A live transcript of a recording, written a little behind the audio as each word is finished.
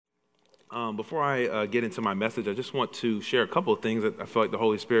Before I get into my message, I just want to share a couple of things that I feel like the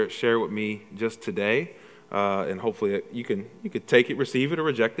Holy Spirit shared with me just today, and hopefully you could take it, receive it, or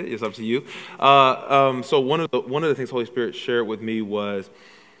reject it. It's up to you. So one of the things the Holy Spirit shared with me was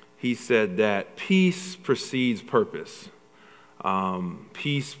He said that peace precedes purpose.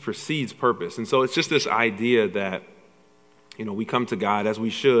 Peace precedes purpose, and so it's just this idea that we come to God as we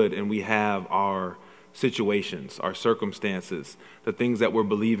should, and we have our situations, our circumstances, the things that we're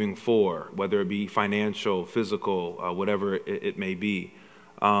believing for, whether it be financial, physical, whatever it may be.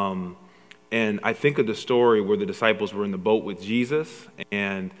 And I think of the story where the disciples were in the boat with Jesus,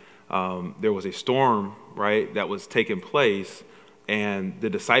 and there was a storm, right, that was taking place, and the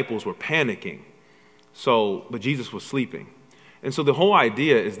disciples were panicking. But Jesus was sleeping. And so the whole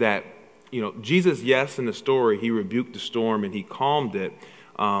idea is that, Jesus, yes, in the story, he rebuked the storm and he calmed it.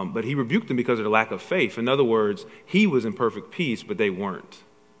 But he rebuked them because of their lack of faith. In other words, he was in perfect peace, but they weren't.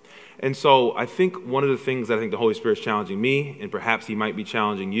 And so I think one of the things that I think the Holy Spirit's challenging me, and perhaps he might be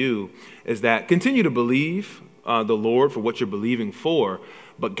challenging you, is that continue to believe the Lord for what you're believing for,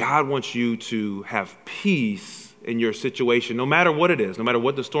 but God wants you to have peace in your situation, no matter what it is, no matter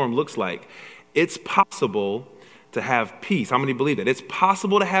what the storm looks like. It's possible to have peace. How many believe that? It's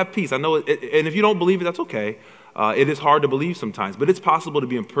possible to have peace. I know, and if you don't believe it, that's okay. It is hard to believe sometimes, but it's possible to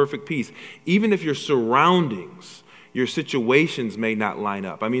be in perfect peace, even if your surroundings, your situations may not line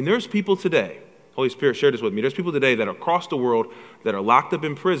up. I mean, there's people today, Holy Spirit shared this with me, there's people today that are across the world that are locked up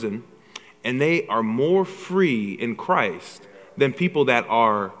in prison, and they are more free in Christ than people that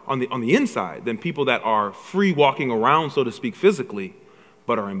are on the inside, than people that are free walking around, so to speak, physically,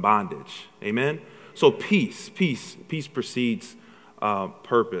 but are in bondage. Amen? So peace precedes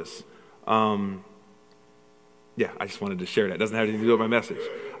purpose. Yeah, I just wanted to share that. It doesn't have anything to do with my message.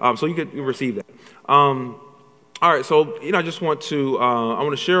 So you could receive that. All right, so, I just want to, I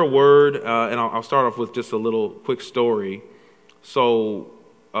want to share a word, and I'll start off with just a little quick story. So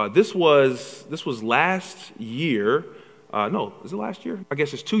this was last year. No, is it last year? I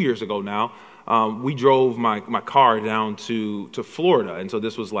guess it's 2 years ago now. We drove my car down to Florida, and so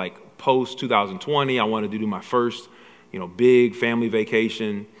this was like post 2020. I wanted to do my first, big family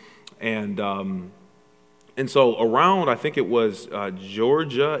vacation, and so around, I think it was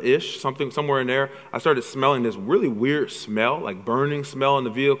Georgia-ish, somewhere in there, I started smelling this really weird smell, like burning smell in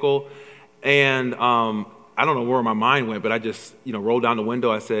the vehicle. And I don't know where my mind went, but I just, rolled down the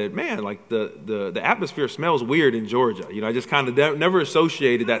window. I said, man, like the atmosphere smells weird in Georgia. I just kind of never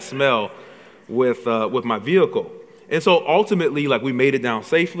associated that smell with my vehicle. And so ultimately, like, we made it down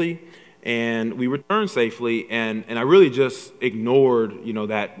safely and we returned safely. And I really just ignored,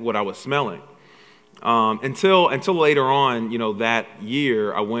 what I was smelling. Until later on, that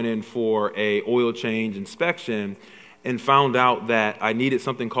year, I went in for a oil change inspection and found out that I needed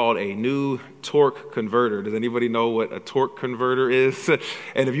something called a new torque converter. Does anybody know what a torque converter is?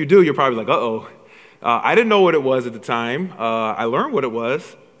 And if you do, you're probably like, uh-oh. I didn't know what it was at the time. I learned what it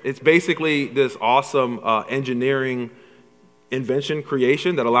was. It's basically this awesome engineering invention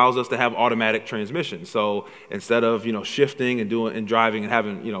creation that allows us to have automatic transmission. So instead of shifting and driving and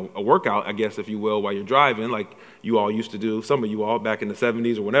having a workout, I guess, if you will, while you're driving, like you all used to do, some of you all back in the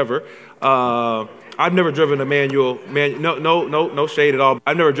 70s or whenever. I've never driven a no shade at all.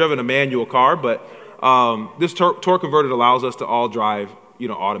 I've never driven a manual car, but this torque converter allows us to all drive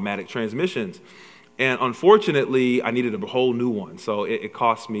automatic transmissions. And unfortunately, I needed a whole new one, so it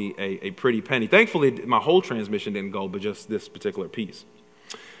cost me a pretty penny. Thankfully, my whole transmission didn't go, but just this particular piece.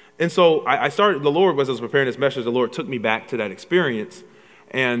 And so I started, the Lord, as I was preparing this message, the Lord took me back to that experience.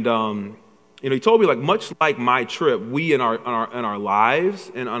 And, He told me, like, much like my trip, we in our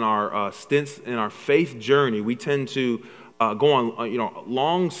lives and on our stints in our faith journey, we tend to go on,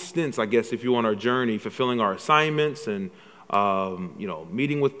 long stints, I guess, if you on our journey, fulfilling our assignments and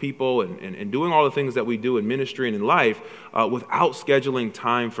meeting with people and doing all the things that we do in ministry and in life without scheduling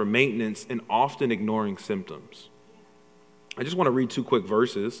time for maintenance and often ignoring symptoms. I just want to read two quick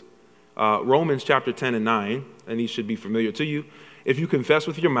verses. Romans chapter 10 and 9, and these should be familiar to you. If you confess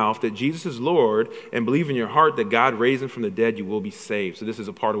with your mouth that Jesus is Lord and believe in your heart that God raised him from the dead, you will be saved. So this is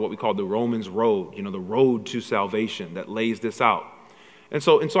a part of what we call the Romans road, the road to salvation that lays this out. And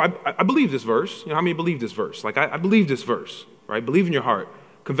so I believe this verse. How many believe this verse? Like, I believe this verse, right? Believe in your heart,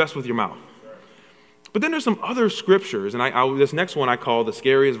 confess with your mouth. But then there's some other scriptures, and this next one I call the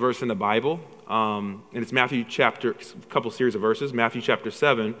scariest verse in the Bible, and it's Matthew chapter, a couple series of verses, Matthew chapter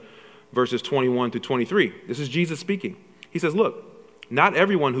 7, verses 21 through 23. This is Jesus speaking. He says, look, not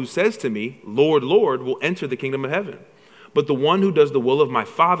everyone who says to me, Lord, Lord, will enter the kingdom of heaven, but the one who does the will of my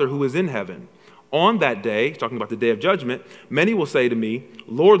Father who is in heaven. on that day, he's talking about the day of judgment, many will say to me,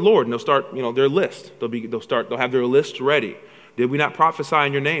 Lord, Lord, and they'll start, their list. They'll have their list ready. Did we not prophesy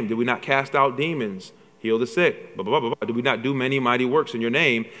in your name? Did we not cast out demons, heal the sick, blah, blah, blah, blah. Did we not do many mighty works in your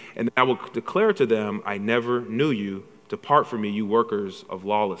name? And I will declare to them, I never knew you. Depart from me, you workers of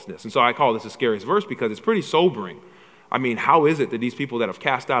lawlessness. And so I call this the scariest verse because it's pretty sobering. I mean, how is it that these people that have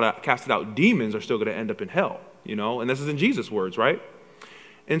casted out demons are still going to end up in hell? And this is in Jesus' words, right?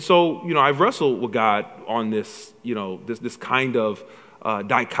 And so, I've wrestled with God on this, this kind of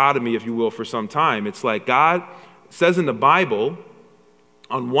dichotomy, if you will, for some time. It's like God says in the Bible,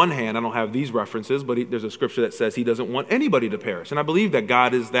 on one hand, I don't have these references, but there's a scripture that says he doesn't want anybody to perish. And I believe that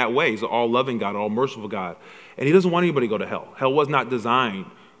God is that way. He's an all-loving God, all-merciful God. And he doesn't want anybody to go to hell. Hell was not designed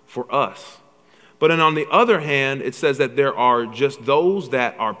for us. But then on the other hand, it says that there are just those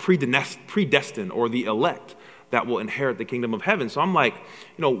that are predestined or the elect that will inherit the kingdom of heaven. So I'm like,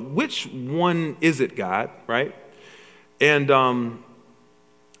 which one is it, God, right? And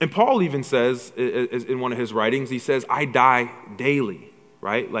Paul even says in one of his writings, he says, I die daily.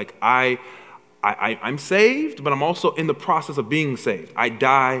 Right? Like I'm saved, but I'm also in the process of being saved. I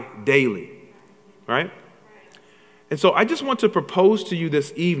die daily. Right? And so I just want to propose to you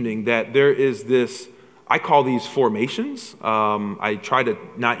this evening that there is this, I call these formations. I try to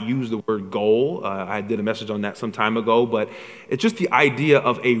not use the word goal. I did a message on that some time ago, but it's just the idea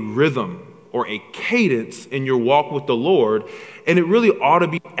of a rhythm or a cadence in your walk with the Lord, and it really ought to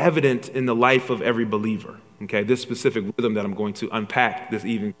be evident in the life of every believer. Okay, this specific rhythm that I'm going to unpack this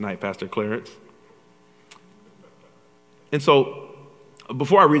evening tonight, Pastor Clarence. And so,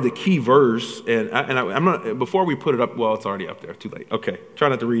 before I read the key verse, I'm not, before we put it up, well, it's already up there, too late. Okay, try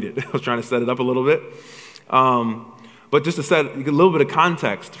not to read it. I was trying to set it up a little bit. But just to set a little bit of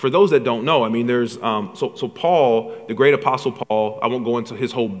context, for those that don't know, I mean, there's, so Paul, the great apostle Paul, I won't go into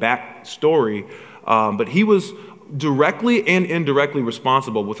his whole backstory, but he was directly and indirectly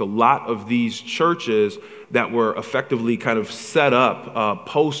responsible with a lot of these churches that were effectively kind of set up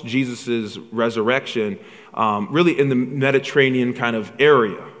post Jesus's resurrection, really in the Mediterranean kind of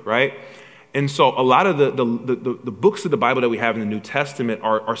area, right? And so a lot of the books of the Bible that we have in the New Testament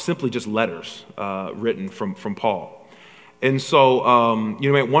are simply just letters written from Paul. And so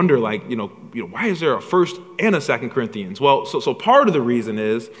you might wonder, like, why is there a First and a Second Corinthians? Well, so part of the reason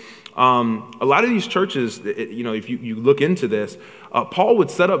is a lot of these churches, if you look into this, Paul would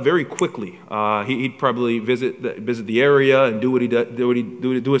set up very quickly. He'd probably visit the area and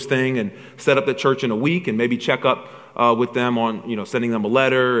do his thing, and set up the church in a week, and maybe check up with them on sending them a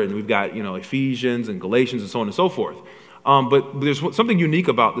letter. And we've got Ephesians and Galatians and so on and so forth. But there's something unique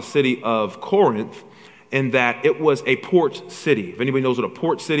about the city of Corinth, in that it was a port city. If anybody knows what a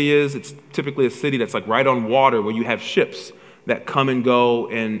port city is, it's typically a city that's like right on water, where you have ships that come and go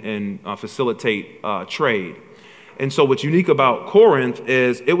and facilitate trade. And so what's unique about Corinth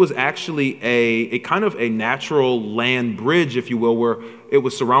is it was actually a kind of a natural land bridge, if you will, where it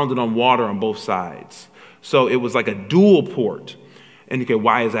was surrounded on water on both sides. So it was like a dual port. And okay,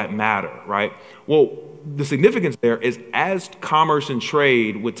 why does that matter, right? Well, the significance there is, as commerce and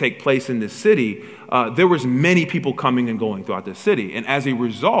trade would take place in this city, there was many people coming and going throughout the city. And as a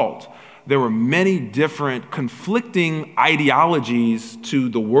result, there were many different conflicting ideologies to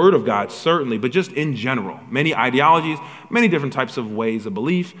the Word of God, certainly, but just in general. Many ideologies, many different types of ways of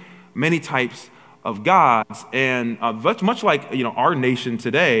belief, many types of gods. And much like our nation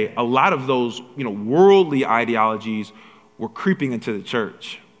today, a lot of those worldly ideologies were creeping into the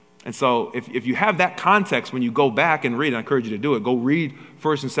church. And so if you have that context, when you go back and read, and I encourage you to do it, go read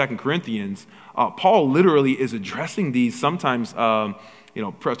 1st and 2nd Corinthians. Paul literally is addressing these sometimes, talking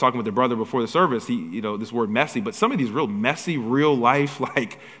with the brother before the service, this word messy, but some of these real messy, real life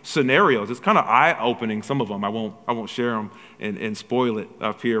like scenarios. It's kind of eye-opening, some of them. I won't share them and spoil it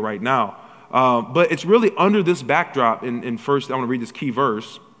up here right now. But it's really under this backdrop in first, I want to read this key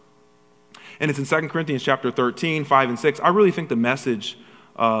verse. And it's in 2 Corinthians chapter 13, 5 and 6. I really think the message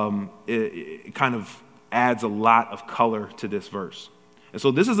it kind of adds a lot of color to this verse. And so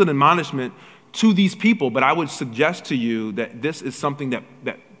this is an admonishment to these people, but I would suggest to you that this is something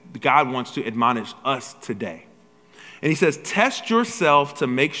that God wants to admonish us today. And he says, test yourself to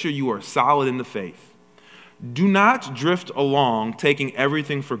make sure you are solid in the faith. Do not drift along, taking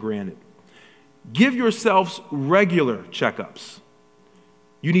everything for granted. Give yourselves regular checkups.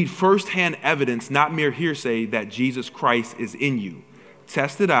 You need firsthand evidence, not mere hearsay, that Jesus Christ is in you.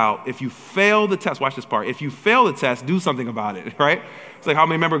 Test it out. If you fail the test, watch this part. If you fail the test, do something about it, right? It's like how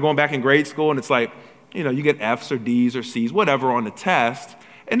many remember going back in grade school and it's like, you get F's or D's or C's, whatever on the test.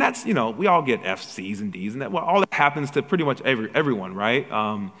 And that's, we all get F's, C's, and D's. And that, well, all that happens to pretty much everyone, right?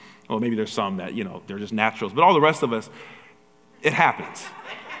 Well, maybe there's some that, they're just naturals. But all the rest of us, it happens.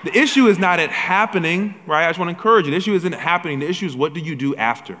 The issue is not it happening, right? I just want to encourage you. The issue isn't it happening. The issue is what do you do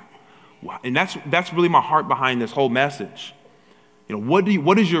after? And that's really my heart behind this whole message.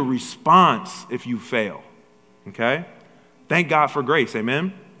 What is your response if you fail? Okay? Thank God for grace.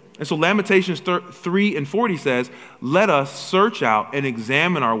 Amen? And so Lamentations 3:40 says, let us search out and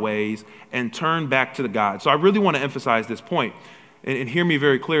examine our ways and turn back to the God. So I really want to emphasize this point and hear me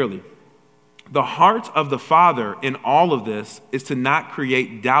very clearly. The heart of the Father in all of this is to not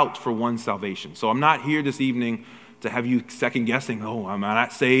create doubt for one's salvation. So I'm not here this evening to have you second guessing, am I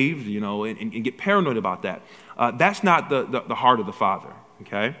not saved, and get paranoid about that. That's not the heart of the Father,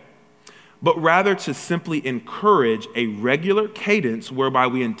 okay? But rather to simply encourage a regular cadence whereby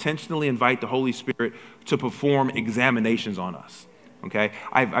we intentionally invite the Holy Spirit to perform examinations on us. Okay,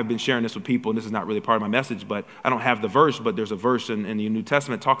 I've been sharing this with people, and this is not really part of my message, but I don't have the verse, but there's a verse in the New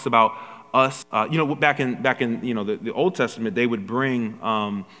Testament that talks about us. Back in the Old Testament, they would bring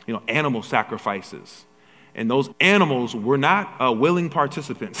animal sacrifices, and those animals were not willing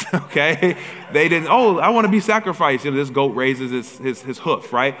participants. Okay, they didn't. I want to be sacrificed. This goat raises his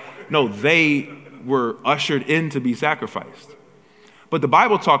hoof, right? No, they were ushered in to be sacrificed. But the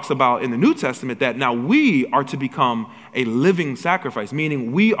Bible talks about in the New Testament that now we are to become a living sacrifice,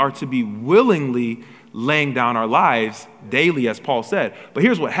 meaning we are to be willingly laying down our lives daily, as Paul said. But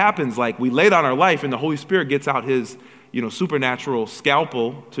here's what happens, we lay down our life and the Holy Spirit gets out his, supernatural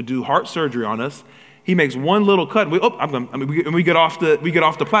scalpel to do heart surgery on us. He makes one little cut and we get off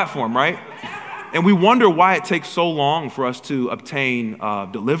the platform, right? And we wonder why it takes so long for us to obtain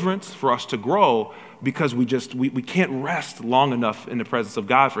deliverance, for us to grow, because we can't rest long enough in the presence of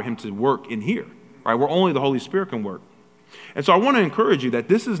God for him to work in here, right? Where only the Holy Spirit can work. And so I want to encourage you that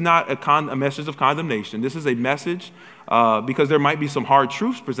this is not a message of condemnation. This is a message because there might be some hard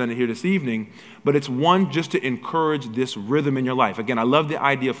truths presented here this evening, but it's one just to encourage this rhythm in your life. Again, I love the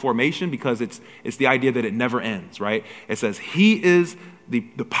idea of formation because it's the idea that it never ends, right? It says he is the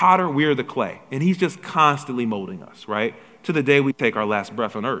potter, we are the clay, and he's just constantly molding us, right? To the day we take our last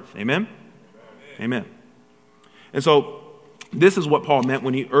breath on earth. Amen? Amen. And so this is what Paul meant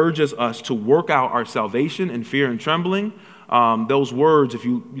when he urges us to work out our salvation in fear and trembling. Those words, if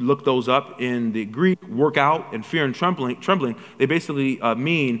you look those up in the Greek, work out and fear and trembling, they basically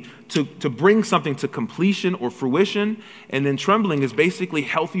mean to bring something to completion or fruition. And then trembling is basically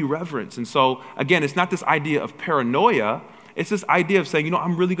healthy reverence. And so, again, it's not this idea of paranoia. It's this idea of saying,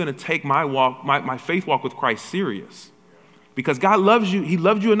 I'm really going to take my faith walk with Christ serious. Because God loves you. He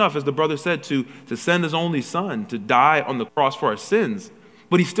loved you enough, as the brother said, to send his only son to die on the cross for our sins.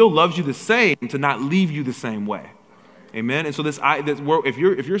 But he still loves you the same to not leave you the same way. Amen. And so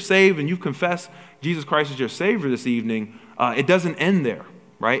if you're saved and you've confessed Jesus Christ as your Savior this evening, it doesn't end there,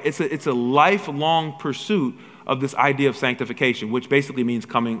 right? It's a lifelong pursuit of this idea of sanctification, which basically means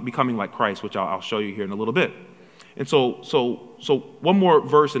becoming like Christ, which I'll show you here in a little bit. And so one more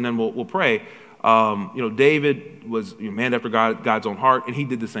verse, and then we'll pray. David was a man after God's own heart, and he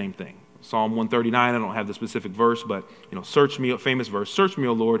did the same thing. Psalm 139, I don't have the specific verse, but, search me, famous verse, search me,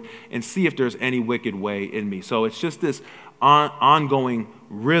 O Lord, and see if there's any wicked way in me. So it's just this ongoing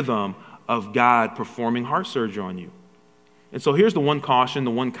rhythm of God performing heart surgery on you. And so here's the one caution, the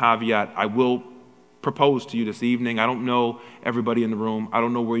one caveat I will propose to you this evening. I don't know everybody in the room. I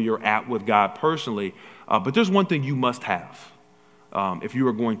don't know where you're at with God personally, but there's one thing you must have if you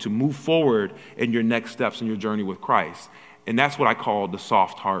are going to move forward in your next steps in your journey with Christ. And that's what I call the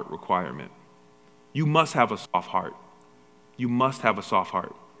soft heart requirement. You must have a soft heart. You must have a soft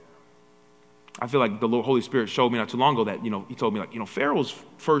heart. I feel like the Lord Holy Spirit showed me not too long ago that, he told me Pharaoh's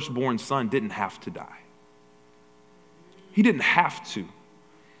firstborn son didn't have to die. He didn't have to.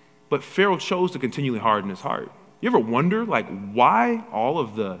 But Pharaoh chose to continually harden his heart. You ever wonder, why all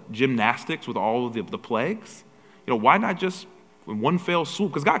of the gymnastics with all of the plagues? Why not just in one fell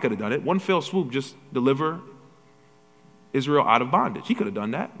swoop, because God could have done it, one fell swoop, just deliver Israel out of bondage. He could have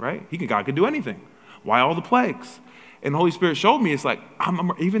done that, right? God could do anything. Why all the plagues? And the Holy Spirit showed me, it's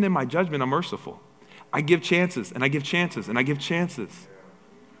even in my judgment, I'm merciful. I give chances, and I give chances, and I give chances.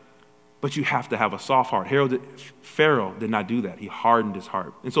 But you have to have a soft heart. Pharaoh did not do that. He hardened his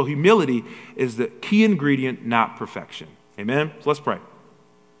heart. And so humility is the key ingredient, not perfection. Amen? So let's pray.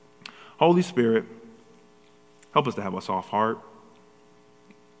 Holy Spirit, help us to have a soft heart.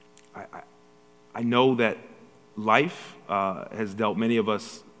 I know that life has dealt many of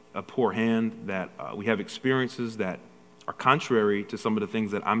us a poor hand, that we have experiences that are contrary to some of the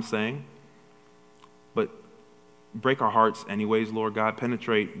things that I'm saying. But break our hearts anyways, Lord God.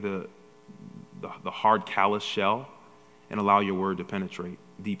 Penetrate the hard, callous shell and allow your word to penetrate.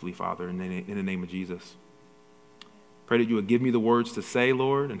 deeply, Father, in the name of Jesus. Pray that you would give me the words to say,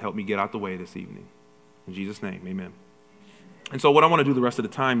 Lord, and help me get out the way this evening. In Jesus' name, amen. And so what I want to do the rest of the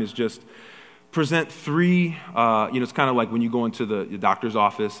time is just present three, it's kind of like when you go into the doctor's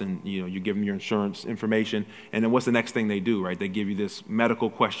office and, you give them your insurance information, and then what's the next thing they do, right? They give you this medical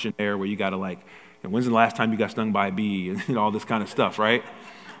questionnaire where you got to when's the last time you got stung by a bee, and all this kind of stuff, right?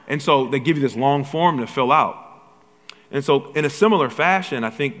 And so they give you this long form to fill out. And so in a similar fashion, I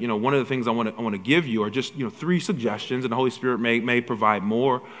think, one of the things I want to give you are just, three suggestions, and the Holy Spirit may provide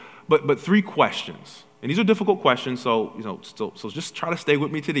more, but three questions. And these are difficult questions, so just try to stay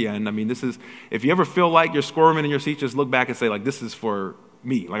with me to the end. I mean, this is, if you ever feel like you're squirming in your seat, just look back and say, this is for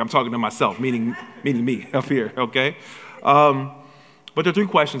me. I'm talking to myself, meaning me up here, okay? But there are three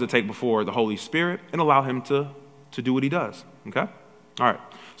questions to take before the Holy Spirit and allow him to do what he does, okay? All right.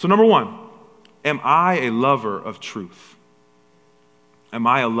 So number one, am I a lover of truth? Am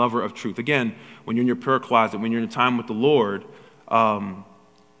I a lover of truth? Again, when you're in your prayer closet, when you're in time with the Lord,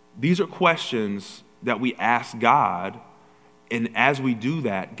 these are questions that we ask God, and as we do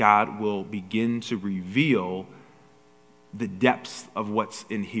that, God will begin to reveal the depths of what's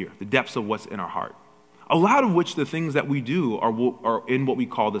in here, the depths of what's in our heart. A lot of which the things that we do are in what we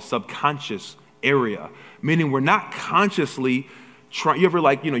call the subconscious area, meaning we're not consciously trying. You ever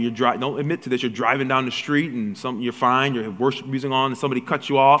don't admit to this, you're driving down the street and you're fine, you have worship music on, and somebody cuts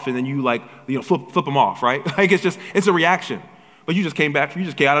you off, and then you flip them off, right? It's a reaction. But you just came out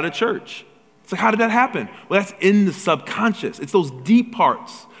of the church. It's how did that happen? Well, that's in the subconscious. It's those deep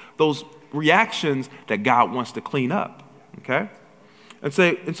parts, those reactions that God wants to clean up, okay? And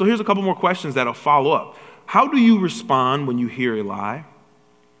so here's a couple more questions that'll follow up. How do you respond when you hear a lie?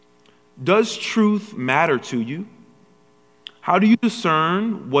 Does truth matter to you? How do you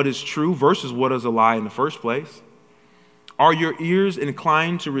discern what is true versus what is a lie in the first place? Are your ears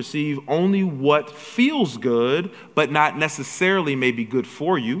inclined to receive only what feels good, but not necessarily may be good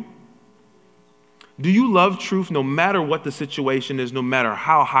for you? Do you love truth no matter what the situation is, no matter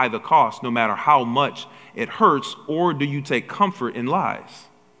how high the cost, no matter how much it hurts, or do you take comfort in lies?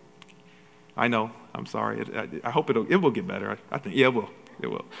 I know, I'm sorry. I hope it will get better. I think, yeah, it will. It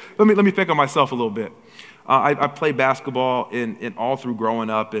will. Let me pick on myself a little bit. I played basketball in all through growing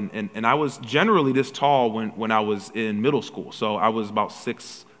up, and I was generally this tall when I was in middle school. So I was about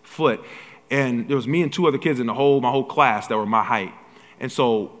 6 foot, and there was me and two other kids in my whole class that were my height. And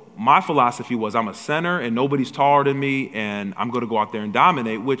so my philosophy was I'm a center and nobody's taller than me, and I'm going to go out there and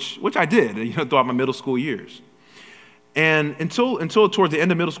dominate, which I did, throughout my middle school years. And until towards the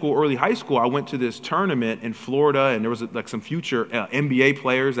end of middle school, early high school, I went to this tournament in Florida, and there was some future NBA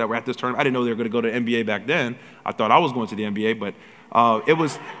players that were at this tournament. I didn't know they were going to go to the NBA back then. I thought I was going to the NBA, but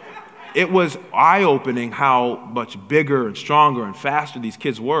it was eye-opening how much bigger and stronger and faster these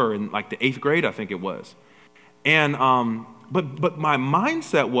kids were in the 8th grade, I think it was. And but my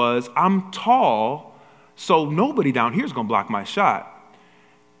mindset was I'm tall, so nobody down here is going to block my shot.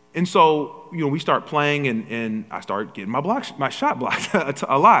 And so, we start playing, and I start getting my shot blocked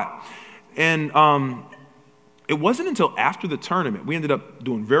a lot. And it wasn't until after the tournament, we ended up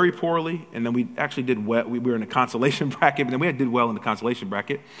doing very poorly, and then we actually did well. We were in a consolation bracket, but then we did well in the consolation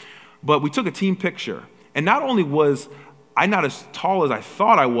bracket. But we took a team picture, and not only was I not as tall as I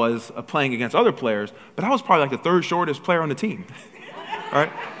thought I was playing against other players, but I was probably the third shortest player on the team,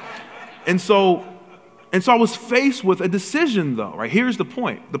 right? And so I was faced with a decision, though, right? Here's the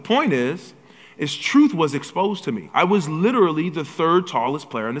point. The point is truth was exposed to me. I was literally the third tallest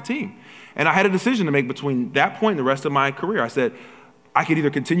player on the team. And I had a decision to make between that point and the rest of my career. I said, I could either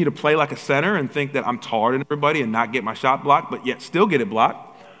continue to play like a center and think that I'm taller than everybody and not get my shot blocked, but yet still get it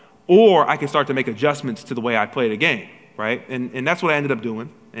blocked, or I could start to make adjustments to the way I play the game, right? And that's what I ended up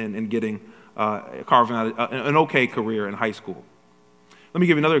doing and getting, carving out an okay career in high school. Let me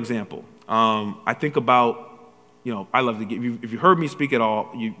give you another example. I think about, I love to get, if you heard me speak at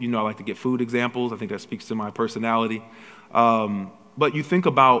all, you know I like to get food examples. I think that speaks to my personality. But you think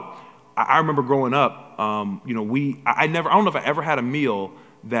about, I remember growing up, I don't know if I ever had a meal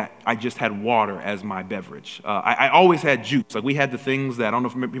that I just had water as my beverage. I always had juice. We had the things that, I don't know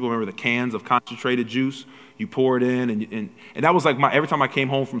if people remember the cans of concentrated juice. You pour it in, and that was every time I came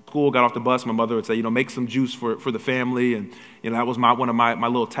home from school, got off the bus, my mother would say, make some juice for the family, and that was one of my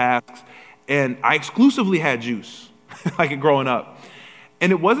little tasks. And I exclusively had juice, growing up.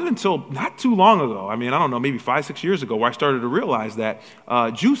 And it wasn't until not too long ago, I don't know, maybe 5-6 years ago, where I started to realize that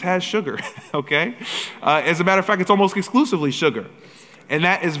juice has sugar, okay? As a matter of fact, it's almost exclusively sugar. And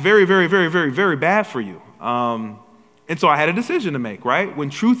that is very, very, very, very, very bad for you. And so I had a decision to make, right? When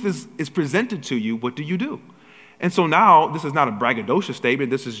truth is presented to you, what do you do? And so now, this is not a braggadocious statement.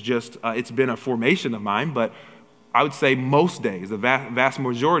 This is just, it's been a formation of mine, but I would say most days, the vast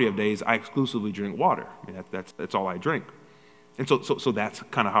majority of days, I exclusively drink water. I mean, that's all I drink. And so that's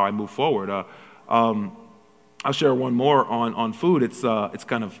kind of how I move forward. I'll share one more on food. It's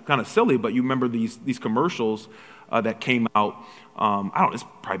kind of silly, but you remember these commercials that came out. It's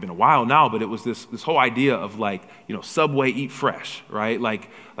probably been a while now, but it was this whole idea of Subway eat fresh, right? Like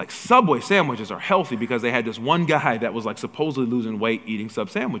Subway sandwiches are healthy because they had this one guy that was supposedly losing weight eating sub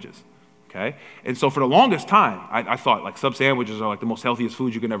sandwiches. Okay, and so for the longest time, I thought sub sandwiches are the most healthiest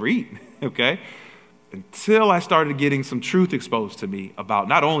food you can ever eat. Okay, until I started getting some truth exposed to me about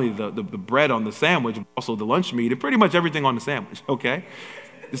not only the bread on the sandwich, but also the lunch meat and pretty much everything on the sandwich. Okay,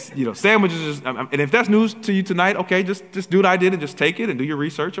 sandwiches, and if that's news to you tonight, okay, just do what I did and just take it and do your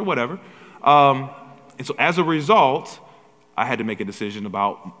research or whatever. And so as a result, I had to make a decision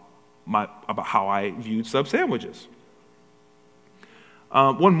about how I viewed sub sandwiches.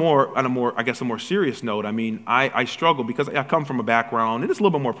 One more, on a more serious note, I struggle because I come from a background, and it's a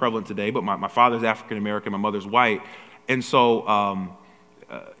little bit more prevalent today, but my father's African-American, my mother's white, and so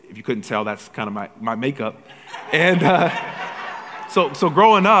if you couldn't tell, that's kind of my makeup. And so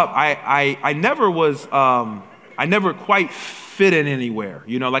growing up, I never quite fit in anywhere.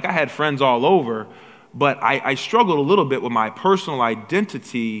 I had friends all over, but I struggled a little bit with my personal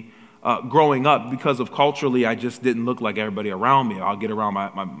identity growing up because of culturally, I just didn't look like everybody around me. I'll get around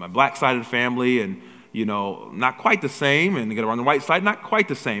my black side of the family and, not quite the same, and get around the white side, not quite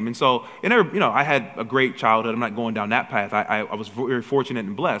the same. And so, I had a great childhood. I'm not going down that path. I was very fortunate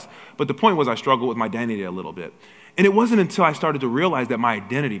and blessed. But the point was I struggled with my identity a little bit. And it wasn't until I started to realize that my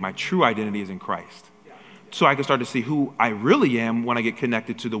identity, my true identity is in Christ. So I could start to see who I really am when I get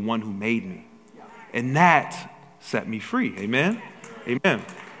connected to the one who made me. And that set me free. Amen? Amen.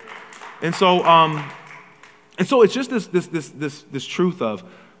 And so it's just this truth of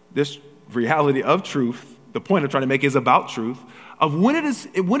this reality of truth. The point I'm trying to make is about truth of when it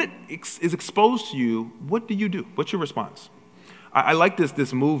is exposed to you. What do you do? What's your response? I like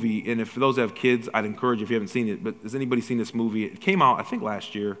this movie, and for those that have kids, I'd encourage you if you haven't seen it. But has anybody seen this movie? It came out I think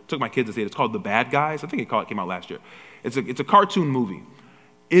last year. Took my kids to see it. It's called The Bad Guys. I think it came out last year. It's a cartoon movie.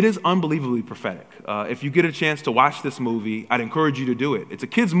 It is unbelievably prophetic. If you get a chance to watch this movie, I'd encourage you to do it. It's a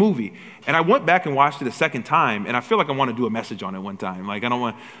kid's movie. And I went back and watched it a second time, and I feel like I want to do a message on it one time. I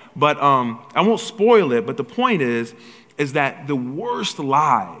won't spoil it, but the point is that the worst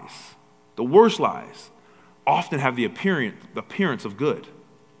lies often have the appearance of good,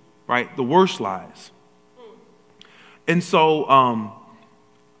 right? The worst lies. And so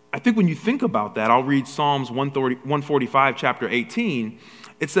I think when you think about that, I'll read Psalms 145, chapter 18.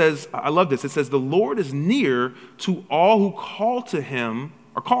 It says, I love this, it says, the Lord is near to all who call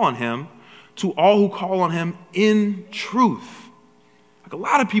on him, to all who call on him in truth. A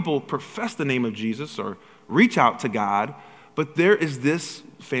lot of people profess the name of Jesus or reach out to God, but there is this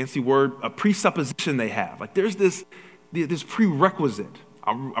fancy word, a presupposition they have. There's this prerequisite.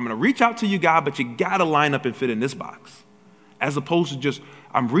 I'm going to reach out to you, God, but you got to line up and fit in this box. As opposed to just,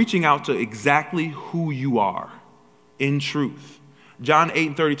 I'm reaching out to exactly who you are in truth. John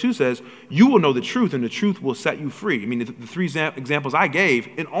 8:32 says, you will know the truth, and the truth will set you free. The three examples I gave,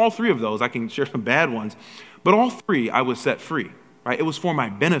 in all three of those, I can share some bad ones, but all three I was set free, right? It was for my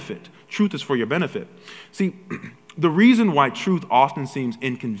benefit. Truth is for your benefit. See, the reason why truth often seems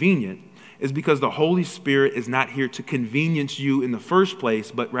inconvenient is because the Holy Spirit is not here to convenience you in the first place,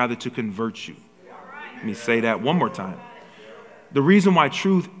 but rather to convert you. Let me say that one more time. The reason why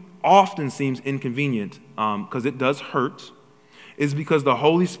truth often seems inconvenient, because it does hurt, is because the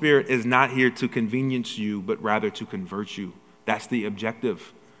Holy Spirit is not here to convenience you, but rather to convert you. That's the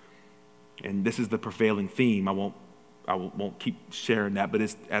objective. And this is the prevailing theme. I won't keep sharing that, but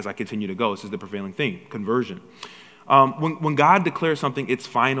as I continue to go, this is the prevailing theme, conversion. When God declares something, it's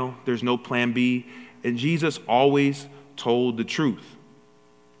final. There's no plan B. And Jesus always told the truth.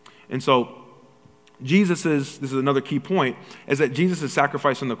 And so this is another key point, is that Jesus'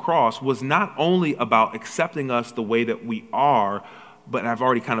 sacrifice on the cross was not only about accepting us the way that we are, but I've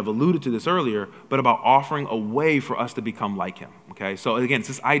already kind of alluded to this earlier, but about offering a way for us to become like him. Okay, so again, it's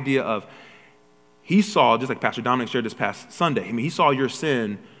this idea of he saw, just like Pastor Dominic shared this past Sunday, he saw your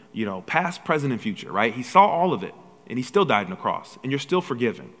sin, past, present, and future, right? He saw all of it, and he still died on the cross, and you're still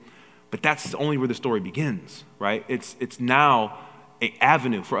forgiven. But that's only where the story begins, right? It's now an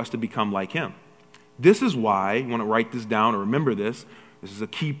avenue for us to become like him. This is why, you want to write this down or remember this is a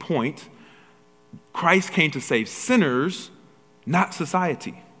key point. Christ came to save sinners, not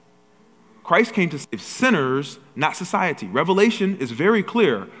society. Christ came to save sinners, not society. Revelation is very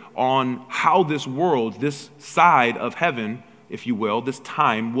clear on how this world, this side of heaven, if you will, this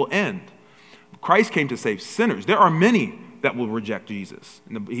time will end. Christ came to save sinners. There are many that will reject Jesus.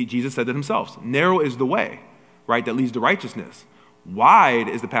 And Jesus said that himself. Narrow is the way, right, that leads to righteousness. Wide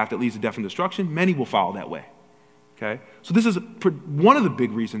is the path that leads to death and destruction. Many will follow that way. Okay? So this is one of the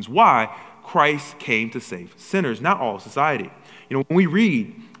big reasons why Christ came to save sinners, not all of society. You know, when we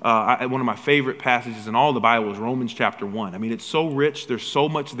read, one of my favorite passages in all the Bible is Romans chapter 1. I mean, it's so rich. There's so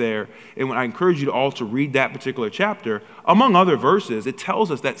much there. And I encourage you all to read that particular chapter, among other verses, it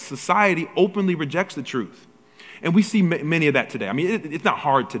tells us that society openly rejects the truth. And we see many of that today. I mean, it's not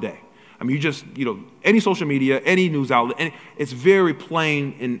hard today. I mean, any social media, any news outlet, and it's very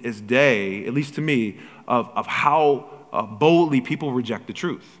plain in its day, at least to me, of how boldly people reject the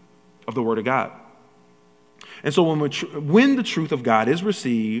truth of the Word of God. And so when the truth of God is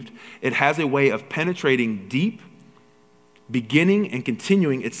received, it has a way of penetrating deep, beginning and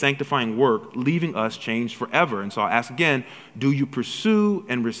continuing its sanctifying work, leaving us changed forever. And so I'll ask again, do you pursue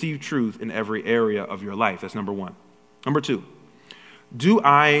and receive truth in every area of your life? That's number one. Number two, do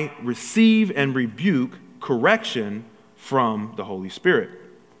I receive and rebuke correction from the Holy Spirit?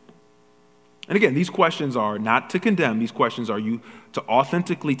 And again, these questions are not to condemn. These questions are you to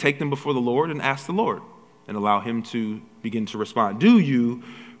authentically take them before the Lord and ask the Lord and allow him to begin to respond. Do you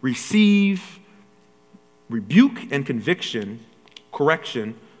receive rebuke and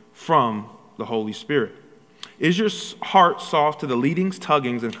correction from the Holy Spirit? Is your heart soft to the leadings,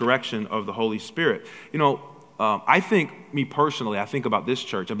 tuggings, and correction of the Holy Spirit? You know, I think about this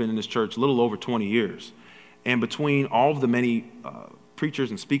church. I've been in this church a little over 20 years. And between all of the many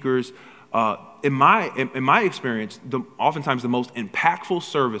preachers and speakers, in my experience, oftentimes the most impactful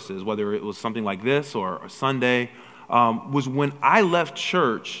services, whether it was something like this or a Sunday, was when I left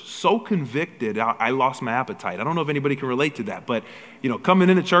church so convicted, I lost my appetite. I don't know if anybody can relate to that, but coming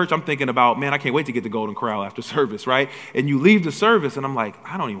into church, I'm thinking about, man, I can't wait to get to Golden Corral after service, right? And you leave the service, and I'm like,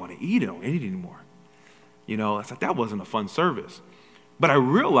 I don't even want to eat anymore. It's like that wasn't a fun service. But I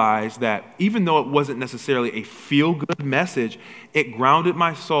realized that even though it wasn't necessarily a feel-good message, it grounded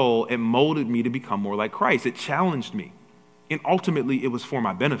my soul and molded me to become more like Christ. It challenged me. And ultimately, it was for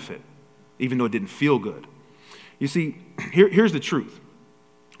my benefit, even though it didn't feel good. You see, here's the truth.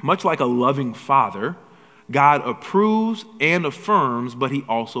 Much like a loving father, God approves and affirms, but he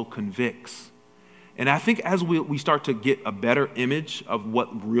also convicts. And I think as we start to get a better image of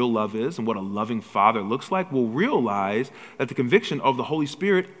what real love is and what a loving father looks like, we'll realize that the conviction of the Holy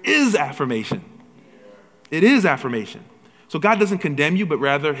Spirit is affirmation. It is affirmation. So God doesn't condemn you, but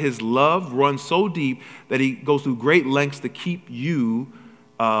rather his love runs so deep that he goes through great lengths to keep you,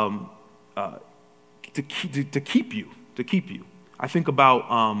 to keep you. I think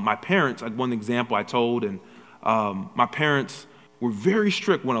about my parents. One example I told, and my parents were very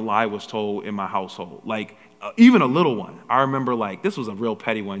strict when a lie was told in my household. Like, even a little one. I remember, this was a real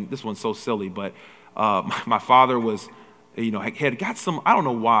petty one. This one's so silly, but my father was, he had got some, I don't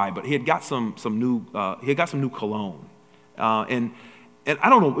know why, but he had got some new cologne. And I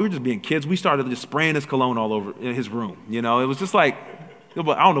don't know, we were just being kids. We started just spraying his cologne all over in his room. It was just like, I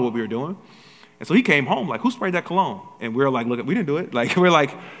don't know what we were doing. And so he came home like, who sprayed that cologne? And we were like, look, we didn't do it. Like, we're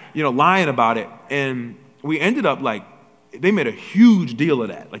like, lying about it. And we ended up they made a huge deal of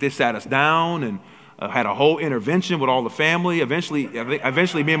that. Like, they sat us down and had a whole intervention with all the family. Eventually,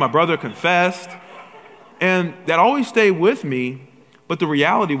 me and my brother confessed. And that always stayed with me. But the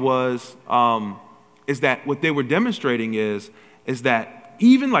reality was, is that what they were demonstrating is that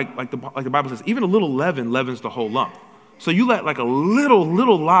even like the Bible says, even a little leaven leavens the whole lump. So you let a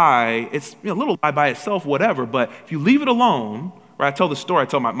little lie, it's a little lie by itself, whatever. But if you leave it alone, right? I tell the story.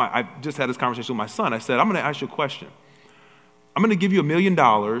 I just had this conversation with my son. I said, I'm going to ask you a question. I'm going to give you $1 million,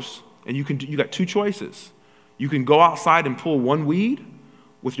 and you got two choices. You can go outside and pull one weed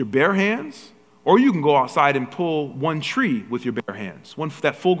with your bare hands, or you can go outside and pull one tree with your bare hands,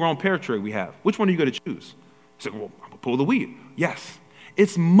 that full-grown pear tree we have. Which one are you going to choose? I said, well, I'm going to pull the weed. Yes.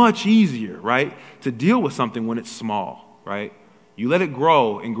 It's much easier, right, to deal with something when it's small, right? You let it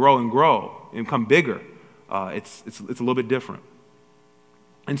grow and grow and grow and become bigger. It's a little bit different.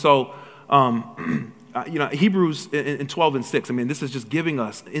 And so, Hebrews in 12 and 6, this is just giving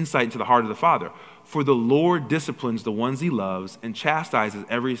us insight into the heart of the Father. For the Lord disciplines the ones he loves and chastises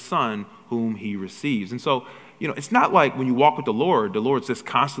every son whom he receives. And so, it's not like when you walk with the Lord's just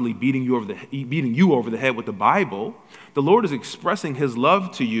constantly beating you over the head with the Bible. The Lord is expressing his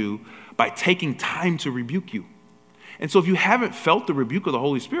love to you by taking time to rebuke you. And so if you haven't felt the rebuke of the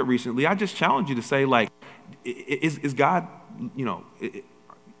Holy Spirit recently, I just challenge you to say, is God,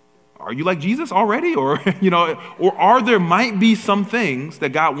 are you like Jesus already? Or, or are there might be some things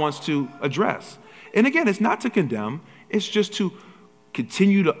that God wants to address? And again, it's not to condemn. It's just to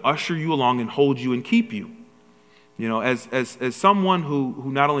continue to usher you along and hold you and keep you. As someone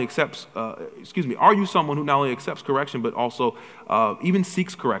who not only accepts, are you someone who not only accepts correction, but also even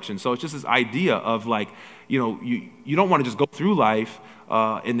seeks correction? So it's just this idea of like, you don't want to just go through life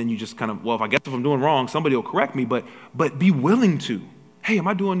and then you just kind of, well, if I'm doing wrong, somebody will correct me, but be willing to, hey, am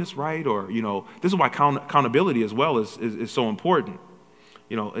I doing this right? Or, this is why accountability as well is so important.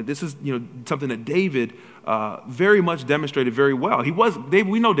 This is, something that David very much demonstrated very well.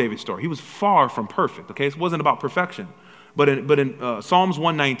 We know David's story. He was far from perfect, okay? It wasn't about perfection. But in Psalms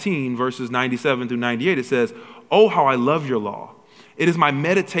 119, verses 97 through 98, it says, "Oh, how I love your law. It is my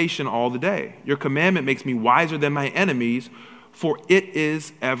meditation all the day. Your commandment makes me wiser than my enemies, for it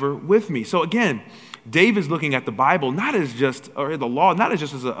is ever with me." So again, David's looking at the Bible or the law, not as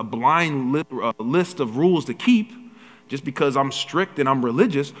just as a blind list of rules to keep, just because I'm strict and I'm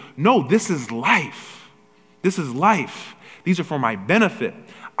religious. No, this is life. This is life. These are for my benefit.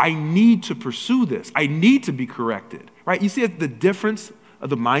 I need to pursue this. I need to be corrected, right? You see the difference of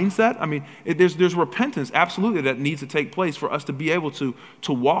the mindset? I mean, there's repentance, absolutely, that needs to take place for us to be able to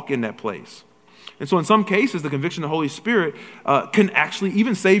walk in that place. And so in some cases, the conviction of the Holy Spirit can actually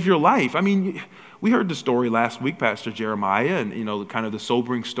even save your life. I mean, we heard the story last week, Pastor Jeremiah, and, kind of the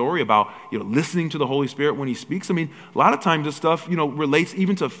sobering story about, listening to the Holy Spirit when he speaks. I mean, a lot of times this stuff, relates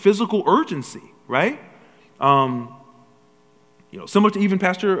even to physical urgency, right? Similar to even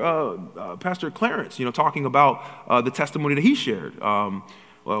Pastor Clarence, talking about the testimony that he shared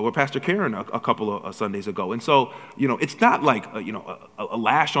with Pastor Karen a couple of Sundays ago. And so, it's not like, a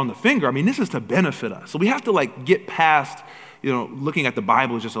lash on the finger. I mean, this is to benefit us. So we have to get past, looking at the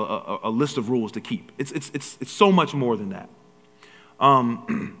Bible as just a list of rules to keep. It's so much more than that. I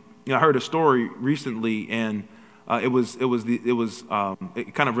heard a story recently, and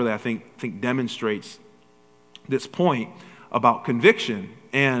it kind of really, I think demonstrates this point about conviction.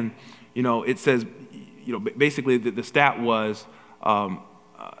 And it says, basically the stat was,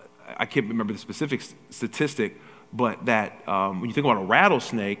 I can't remember the specific statistic, but that when you think about a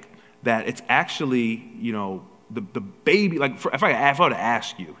rattlesnake, that it's actually, the baby, like if I were to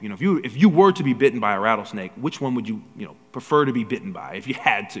ask you, if you were to be bitten by a rattlesnake, which one would you, prefer to be bitten by if you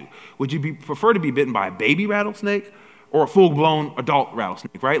had to? Would you prefer to be bitten by a baby rattlesnake or a full-blown adult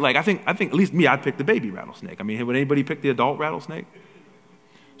rattlesnake, right? Like I think at least me, I'd pick the baby rattlesnake. I mean, would anybody pick the adult rattlesnake?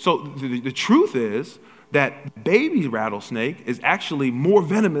 So the truth is that baby rattlesnake is actually more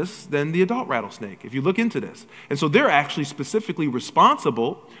venomous than the adult rattlesnake, if you look into this. And so they're actually specifically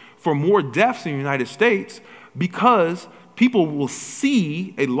responsible for more deaths in the United States because people will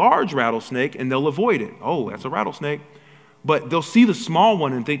see a large rattlesnake and they'll avoid it. Oh, that's a rattlesnake. But they'll see the small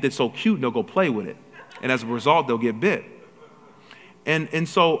one and think that's so cute and they'll go play with it. And as a result, they'll get bit. And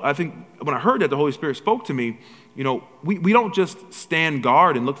so I think when I heard that, the Holy Spirit spoke to me, we don't just stand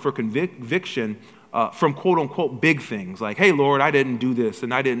guard and look for conviction from quote unquote big things like, hey, Lord, I didn't do this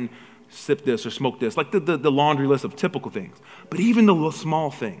and I didn't sip this or smoke this, like the laundry list of typical things. But even the little small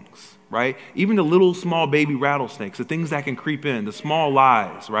things, right? Even the little small baby rattlesnakes, the things that can creep in, the small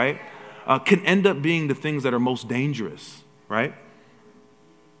lies, right? Can end up being the things that are most dangerous, right?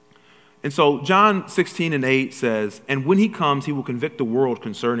 And so John 16:8 says, "And when he comes, he will convict the world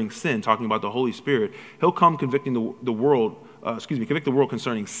concerning sin," talking about the Holy Spirit. He'll come convict the world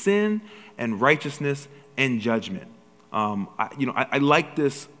concerning sin and righteousness and judgment. I like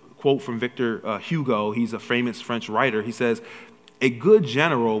this quote from Victor Hugo. He's a famous French writer. He says, "A good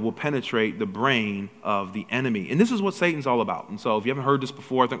general will penetrate the brain of the enemy." And this is what Satan's all about. And so if you haven't heard this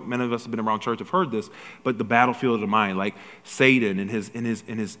before, I think many of us have been around church have heard this, but the battlefield of the mind, like Satan and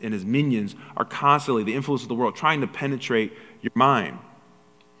his minions are constantly, the influence of the world, trying to penetrate your mind.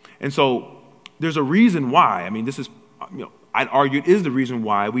 And so there's a reason why. I mean, this is, I'd argue it is the reason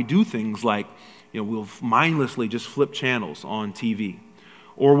why we do things like, we'll mindlessly just flip channels on TV.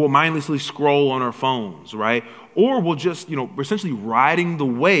 Or we'll mindlessly scroll on our phones, right? Or we'll just, we're essentially riding the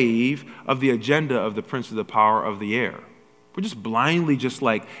wave of the agenda of the prince of the power of the air. We're just blindly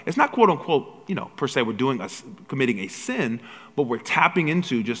it's not quote unquote, per se we're committing a sin, but we're tapping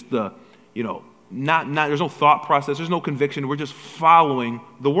into just the, there's no thought process, there's no conviction, we're just following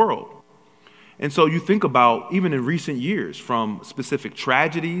the world. And so you think about, even in recent years, from specific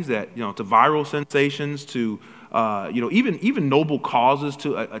tragedies that, to viral sensations to, even noble causes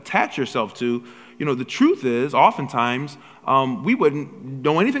to attach yourself to, the truth is, oftentimes, we wouldn't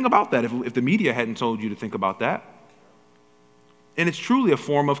know anything about that if the media hadn't told you to think about that. And it's truly a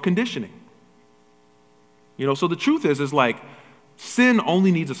form of conditioning. So the truth is like, sin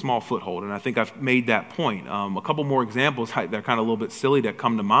only needs a small foothold, and I think I've made that point. A couple more examples that are kind of a little bit silly that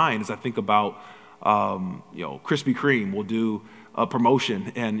come to mind as I think about, Krispy Kreme will do a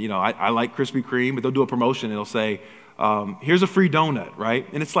promotion, and I like Krispy Kreme, but they'll do a promotion and they'll say, "Here's a free donut," right?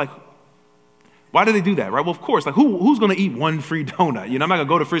 And it's like, why do they do that, right? Well, of course, like who's going to eat one free donut? I'm not going to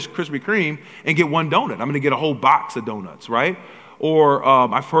go to Krispy Kreme and get one donut. I'm going to get a whole box of donuts, right? Or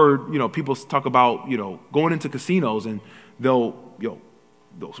I've heard, people talk about, going into casinos and they'll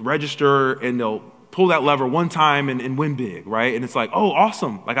register and they'll pull that lever one time and win big, right? And it's like, oh,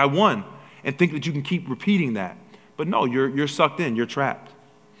 awesome, like I won, and think that you can keep repeating that. But no, you're sucked in, you're trapped.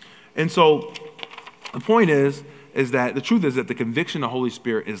 And so the point is that the truth is that the conviction of the Holy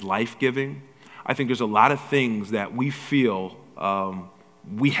Spirit is life-giving. I think there's a lot of things that we feel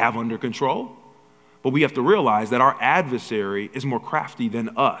we have under control, but we have to realize that our adversary is more crafty than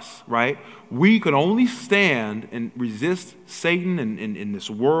us, right? We can only stand and resist Satan in this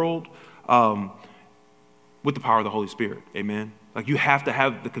world with the power of the Holy Spirit, amen? Like you have to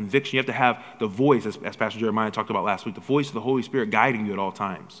have the conviction, you have to have the voice, as Pastor Jeremiah talked about last week, the voice of the Holy Spirit guiding you at all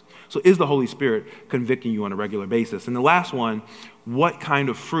times. So is the Holy Spirit convicting you on a regular basis? And the last one, what kind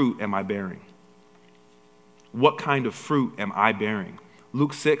of fruit am I bearing? What kind of fruit am I bearing?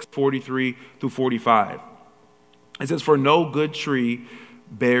 Luke 6:43 through 45. It says, "For no good tree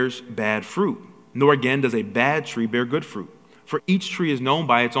bears bad fruit, nor again does a bad tree bear good fruit. For each tree is known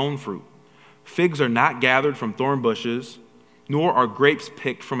by its own fruit. Figs are not gathered from thorn bushes, nor are grapes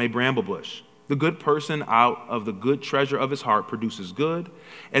picked from a bramble bush. The good person out of the good treasure of his heart produces good,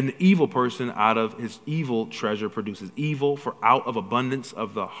 and the evil person out of his evil treasure produces evil, for out of abundance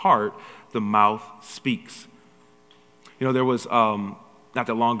of the heart the mouth speaks." There was, not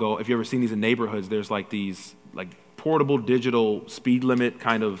that long ago, if you ever seen these in neighborhoods, there's like these portable digital speed limit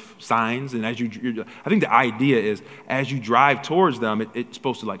kind of signs. And I think the idea is as you drive towards them, it's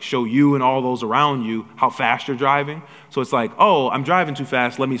supposed to show you and all those around you how fast you're driving. So it's like, oh, I'm driving too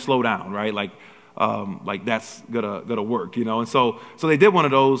fast, let me slow down, right? That's gonna work, And so they did one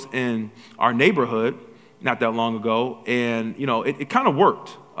of those in our neighborhood not that long ago, and it kind of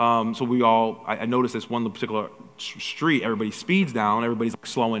worked. So I noticed this one particular street, everybody speeds down, everybody's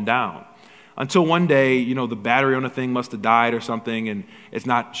slowing down. Until one day, the battery on the thing must have died or something, and it's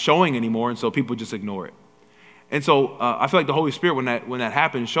not showing anymore, and so people just ignore it. And so I feel like the Holy Spirit, when that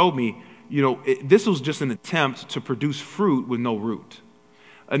happened, showed me, this was just an attempt to produce fruit with no root.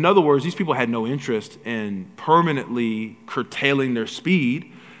 In other words, these people had no interest in permanently curtailing their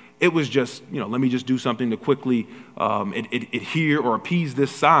speed. It was just, let me just do something to quickly adhere or appease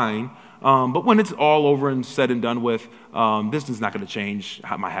this sign. But when it's all over and said and done with, this is not going to change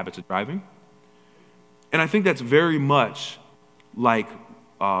my habits of driving. And I think that's very much like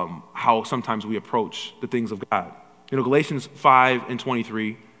how sometimes we approach the things of God. Galatians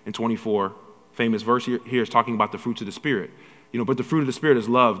 5:23 and 24, famous verse here is talking about the fruits of the Spirit. But the fruit of the Spirit is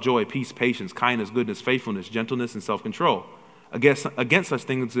love, joy, peace, patience, kindness, goodness, faithfulness, gentleness, and self-control. Against such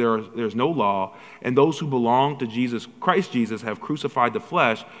things there's no law, and those who belong to Christ Jesus have crucified the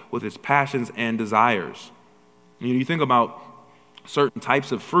flesh with its passions and desires. You think about certain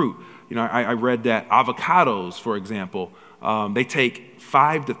types of fruit. I read that avocados, for example, they take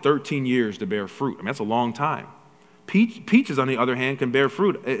 5 to 13 years to bear fruit. That's a long time. Peaches, on the other hand, can bear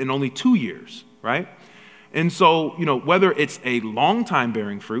fruit in only 2 years, right? And so, whether it's a long time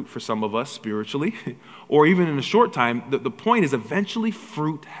bearing fruit for some of us spiritually, or even in a short time, the point is eventually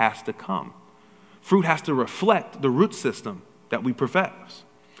fruit has to come. Fruit has to reflect the root system that we profess.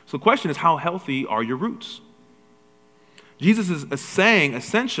 So the question is, how healthy are your roots? Jesus is saying,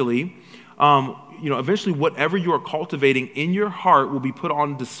 essentially, eventually whatever you are cultivating in your heart will be put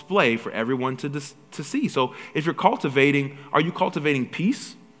on display for everyone to see. So if you're cultivating, are you cultivating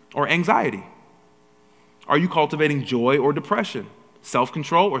peace or anxiety? Are you cultivating joy or depression,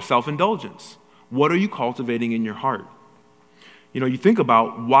 self-control or self-indulgence? What are you cultivating in your heart? You think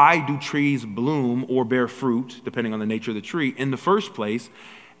about, why do trees bloom or bear fruit, depending on the nature of the tree, in the first place?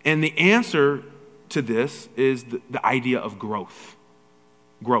 And the answer to this is the idea of growth.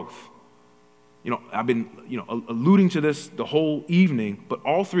 Growth. I've been, alluding to this the whole evening, but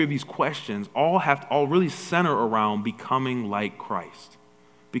all three of these questions all really center around becoming like Christ,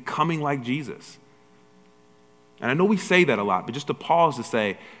 becoming like Jesus. And I know we say that a lot, but just to pause to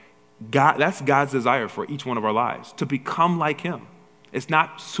say, God, that's God's desire for each one of our lives, to become like him. It's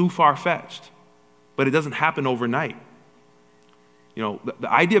not too far-fetched, but it doesn't happen overnight. The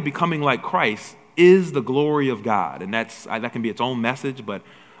idea of becoming like Christ is the glory of God, and that can be its own message, but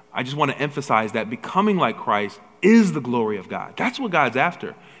I just want to emphasize that becoming like Christ is the glory of God. That's what God's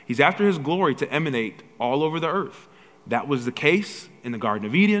after. He's after his glory to emanate all over the earth. That was the case in the Garden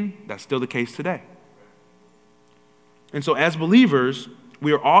of Eden. That's still the case today. And so as believers,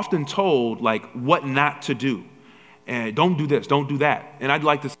 we are often told like what not to do. And don't do this, don't do that. And I'd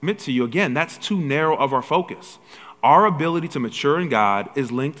like to submit to you again, that's too narrow of our focus. Our ability to mature in God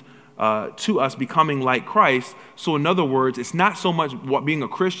is linked to us becoming like Christ. So in other words, it's not so much what being a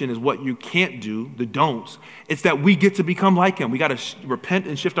Christian is what you can't do, the don'ts. It's that we get to become like him. We got to repent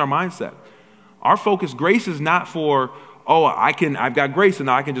and shift our mindset. Our focus, grace is not for, I've got grace and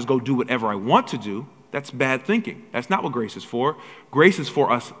now I can just go do whatever I want to do. That's bad thinking. That's not what grace is for. Grace is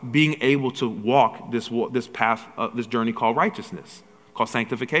for us being able to walk this path, this journey called righteousness, called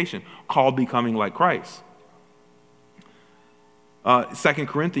sanctification, called becoming like Christ. 2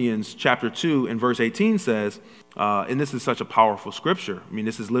 Corinthians chapter 2 and verse 18 says, and this is such a powerful scripture. I mean,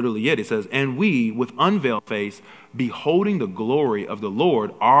 this is literally it. It says, and we, with unveiled face, beholding the glory of the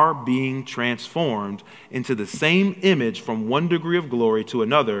Lord, are being transformed into the same image from one degree of glory to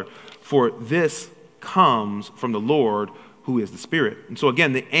another, for this comes from the Lord, who is the Spirit. And so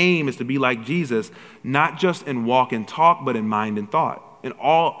again, the aim is to be like Jesus, not just in walk and talk, but in mind and thought, in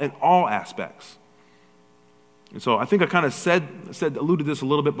all aspects. And so I think I kind of alluded to this a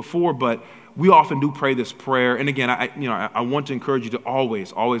little bit before, but we often do pray this prayer. And again, I want to encourage you to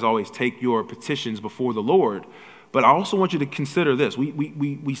always take your petitions before the Lord. But I also want you to consider this.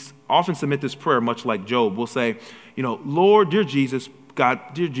 We often submit this prayer much like Job. We'll say, Lord, dear Jesus,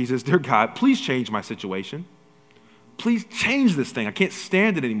 dear God, please change my situation. Please change this thing. I can't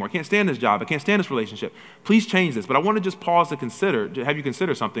stand it anymore. I can't stand this job. I can't stand this relationship. Please change this. But I want to just pause to have you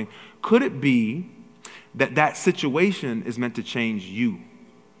consider something. Could it be that situation is meant to change you?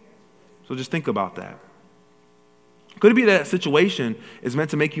 So just think about that. Could it be that situation is meant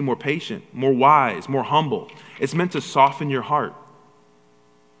to make you more patient, more wise, more humble? It's meant to soften your heart.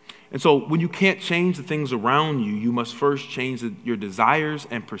 And so when you can't change the things around you, you must first change your desires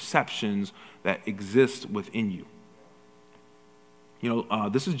and perceptions that exist within you.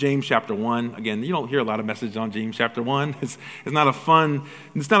 This is James chapter 1. Again, you don't hear a lot of messages on James chapter 1. It's not a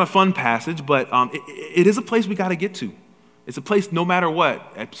fun passage, but it is a place we got to get to. It's a place, no matter what,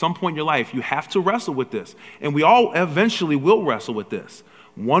 at some point in your life, you have to wrestle with this. And we all eventually will wrestle with this.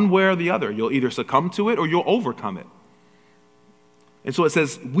 One way or the other. You'll either succumb to it or you'll overcome it. And so it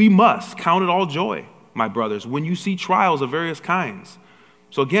says, we must count it all joy, my brothers, when you see trials of various kinds.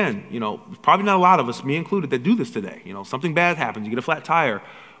 So again, probably not a lot of us, me included, that do this today. Something bad happens, you get a flat tire.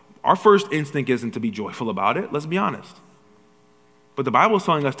 Our first instinct isn't to be joyful about it, let's be honest. But the Bible is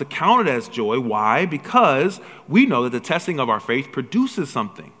telling us to count it as joy. Why? Because we know that the testing of our faith produces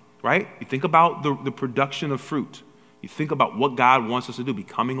something, right? You think about the production of fruit. You think about what God wants us to do,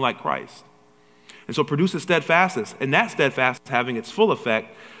 becoming like Christ. And so it produces steadfastness, and that steadfastness having its full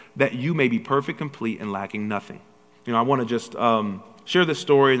effect, that you may be perfect, complete, and lacking nothing. I want to just share this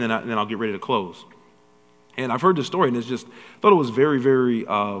story, and then I'll get ready to close. And I've heard this story, and thought it was very, very,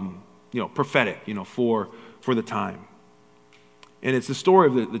 prophetic, for the time. And it's the story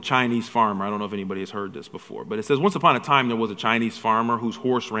of the Chinese farmer. I don't know if anybody has heard this before, but it says, once upon a time, there was a Chinese farmer whose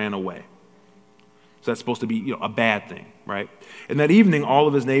horse ran away. So that's supposed to be, a bad thing, right? And that evening, all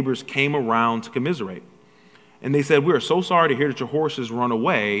of his neighbors came around to commiserate. And they said, we are so sorry to hear that your horse has run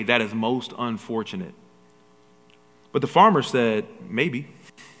away. That is most unfortunate. But the farmer said, maybe,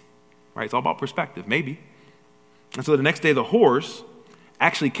 right? It's all about perspective, maybe. And so the next day, the horse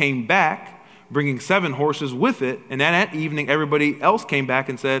actually came back, bringing 7 horses with it. And then that evening, everybody else came back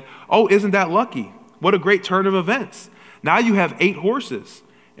and said, oh, isn't that lucky? What a great turn of events. Now you have 8 horses.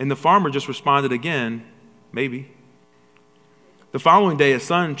 And the farmer just responded again, maybe. The following day, his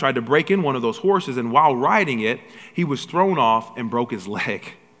son tried to break in one of those horses, and while riding it, he was thrown off and broke his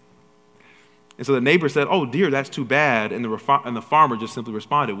leg. And so the neighbor said, oh dear, that's too bad. And the farmer just simply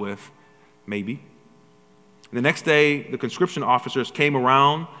responded with, maybe. And the next day, the conscription officers came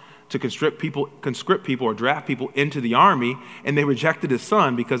around to conscript people or draft people into the army, and they rejected his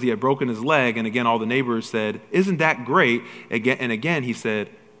son because he had broken his leg. And again, all the neighbors said, isn't that great? And again, he said,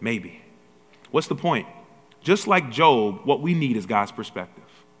 maybe. What's the point? Just like Job, what we need is God's perspective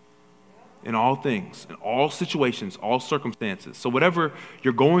in all things, in all situations, all circumstances. So whatever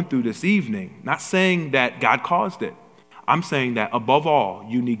you're going through this evening, not saying that God caused it. I'm saying that above all,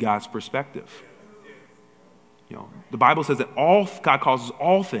 you need God's perspective. The Bible says that God causes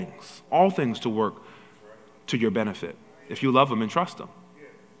all things to work to your benefit if you love Him and trust Him.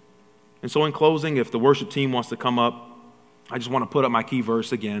 And so in closing, if the worship team wants to come up, I just want to put up my key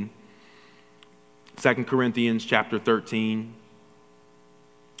verse again. 2 Corinthians chapter 13,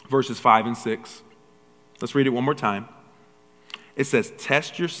 verses 5 and 6. Let's read it one more time. It says,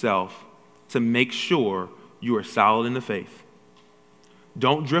 test yourself to make sure you are solid in the faith.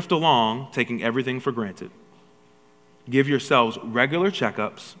 Don't drift along taking everything for granted. Give yourselves regular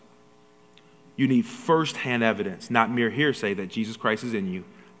checkups. You need firsthand evidence, not mere hearsay that Jesus Christ is in you.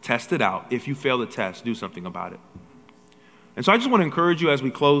 Test it out. If you fail the test, do something about it. And so I just want to encourage you as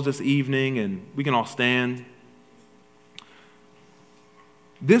we close this evening, and we can all stand.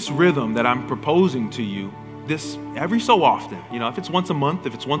 This rhythm that I'm proposing to you, this every so often, if it's once a month,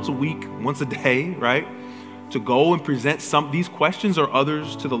 if it's once a week, once a day, right? To go and present these questions or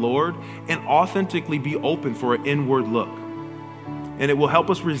others to the Lord and authentically be open for an inward look. And it will help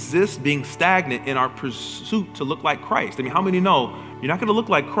us resist being stagnant in our pursuit to look like Christ. I mean, how many know you're not going to look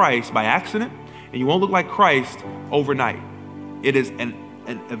like Christ by accident, and you won't look like Christ overnight? It is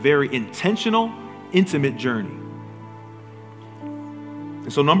a very intentional, intimate journey.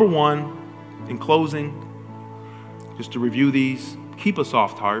 And so number one, in closing, just to review these, keep a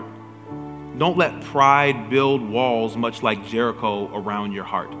soft heart. Don't let pride build walls much like Jericho around your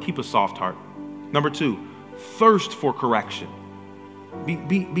heart. Keep a soft heart. Number two, thirst for correction.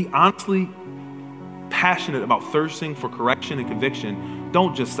 Be honestly passionate about thirsting for correction and conviction.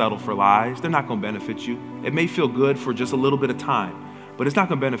 Don't just settle for lies. They're not going to benefit you. It may feel good for just a little bit of time, but it's not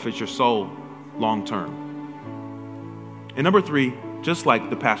going to benefit your soul long term. And number three, just like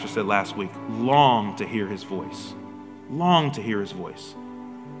the pastor said last week, long to hear his voice. Long to hear his voice.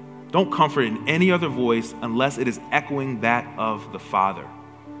 Don't comfort in any other voice unless it is echoing that of the Father.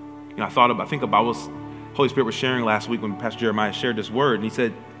 I think about what Holy Spirit was sharing last week when Pastor Jeremiah shared this word, and he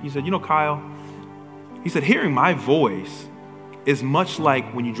said, Kyle, he said, hearing my voice is much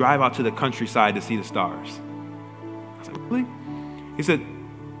like when you drive out to the countryside to see the stars. I was like, really? He said,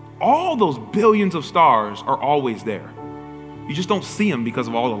 all those billions of stars are always there. You just don't see them because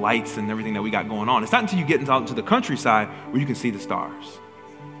of all the lights and everything that we got going on. It's not until you get out into the countryside where you can see the stars.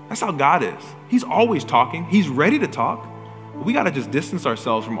 That's how God is. He's always talking. He's ready to talk. But we got to just distance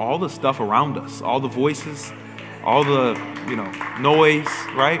ourselves from all the stuff around us, all the voices, all the, noise,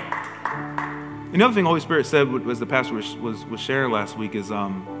 right? And the other thing Holy Spirit said, as the pastor was sharing last week, is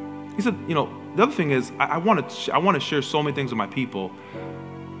he said, the other thing is I want to share so many things with my people,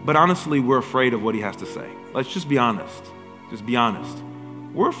 but honestly, we're afraid of what he has to say. Let's just be honest. Just be honest.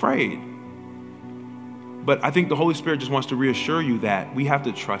 We're afraid. But I think the Holy Spirit just wants to reassure you that we have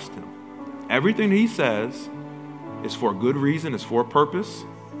to trust him. Everything that he says is for a good reason, it's for a purpose.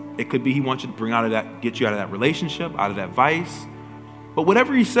 It could be he wants you to get you out of that relationship, out of that vice. But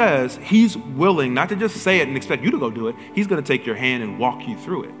whatever he says, he's willing not to just say it and expect you to go do it. He's going to take your hand and walk you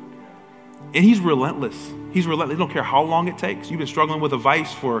through it. And he's relentless. He's relentless. He don't care how long it takes. You've been struggling with a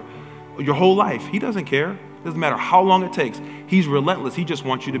vice for your whole life. He doesn't care. It doesn't matter how long it takes. He's relentless. He just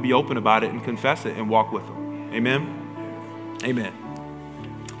wants you to be open about it and confess it and walk with him. Amen? Amen.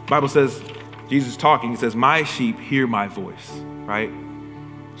 The Bible says, Jesus talking, he says, my sheep hear my voice, right?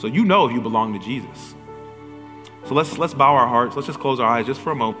 So you know if you belong to Jesus. So let's bow our hearts. Let's just close our eyes just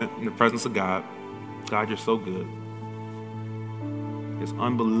for a moment in the presence of God. God, you're so good. It's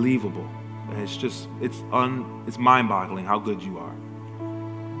unbelievable. And it's mind-boggling how good you are.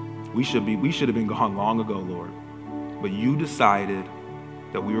 We should have been gone long ago, Lord. But you decided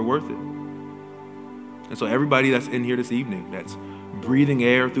that we were worth it. And so everybody that's in here this evening, that's breathing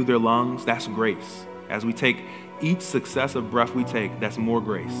air through their lungs, that's grace. As we take each successive breath we take, that's more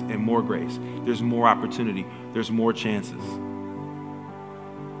grace and more grace. There's more opportunity. There's more chances.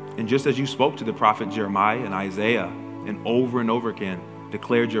 And just as you spoke to the prophet Jeremiah and Isaiah and over again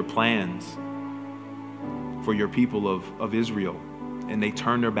declared your plans for your people of Israel, and they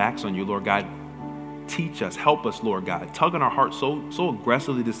turned their backs on you, Lord God, teach us, help us, Lord God. Tug on our hearts so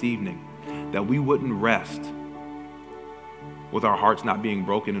aggressively this evening that we wouldn't rest with our hearts not being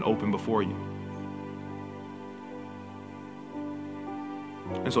broken and open before you.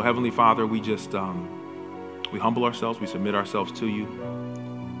 And so, Heavenly Father, we just, we humble ourselves, we submit ourselves to you.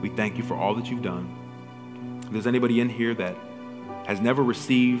 We thank you for all that you've done. If there's anybody in here that has never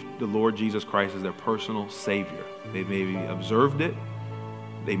received the Lord Jesus Christ as their personal Savior, they maybe observed it,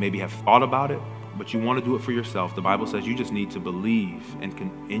 they maybe have thought about it, but you want to do it for yourself. The Bible says you just need to believe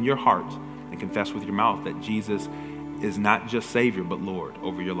in your heart and confess with your mouth that Jesus is not just Savior, but Lord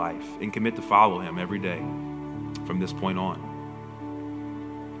over your life, and commit to follow him every day from this point on.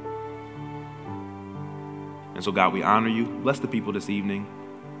 And so, God, we honor you. Bless the people this evening.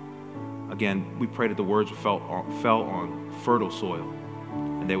 Again, we pray that the words fell on fertile soil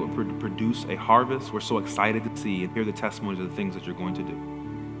and they would produce a harvest. We're so excited to see and hear the testimonies of the things that you're going to do.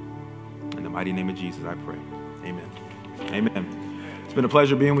 In the mighty name of Jesus, I pray. Amen. Amen. It's been a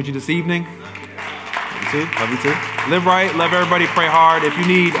pleasure being with you this evening. Love you too. Live right. Love everybody. Pray hard. If you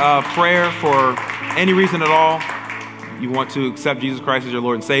need prayer for any reason at all, you want to accept Jesus Christ as your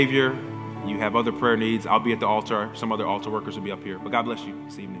Lord and Savior, you have other prayer needs, I'll be at the altar. Some other altar workers will be up here. But God bless you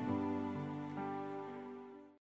this evening.